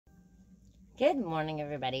Good morning,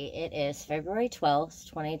 everybody. It is February 12th,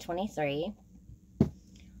 2023.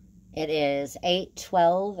 It is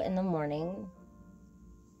 8:12 in the morning.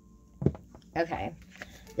 Okay.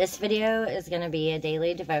 This video is going to be a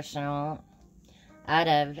daily devotional out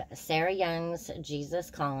of Sarah Young's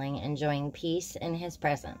Jesus Calling, Enjoying Peace in His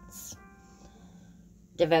Presence.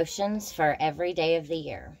 Devotions for every day of the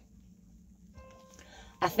year.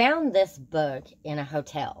 I found this book in a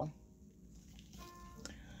hotel.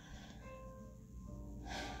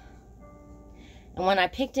 And when I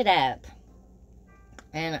picked it up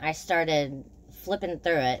and I started flipping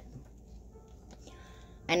through it,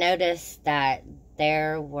 I noticed that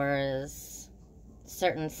there was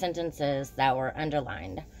certain sentences that were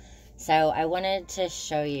underlined. So I wanted to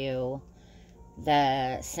show you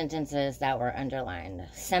the sentences that were underlined.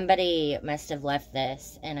 Somebody must have left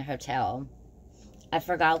this in a hotel. I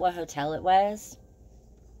forgot what hotel it was.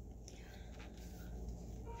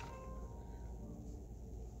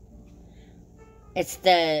 It's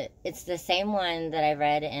the same one that I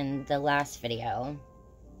read in the last video.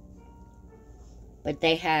 But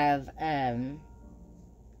they have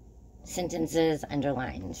sentences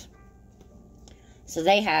underlined. So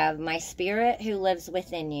they have, my spirit who lives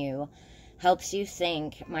within you helps you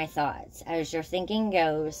think my thoughts. As your thinking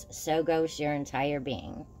goes, so goes your entire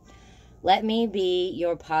being. Let me be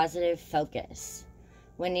your positive focus.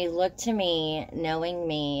 When you look to me, knowing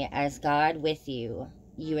me as God with you,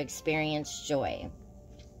 you experience joy.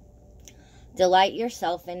 Delight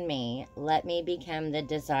yourself in me. Let me become the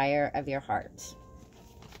desire of your heart.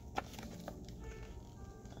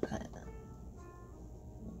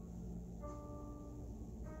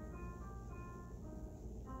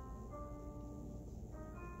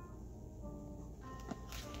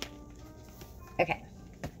 Okay.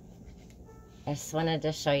 I just wanted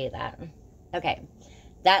to show you that. Okay.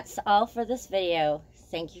 That's all for this video.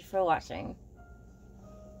 Thank you for watching.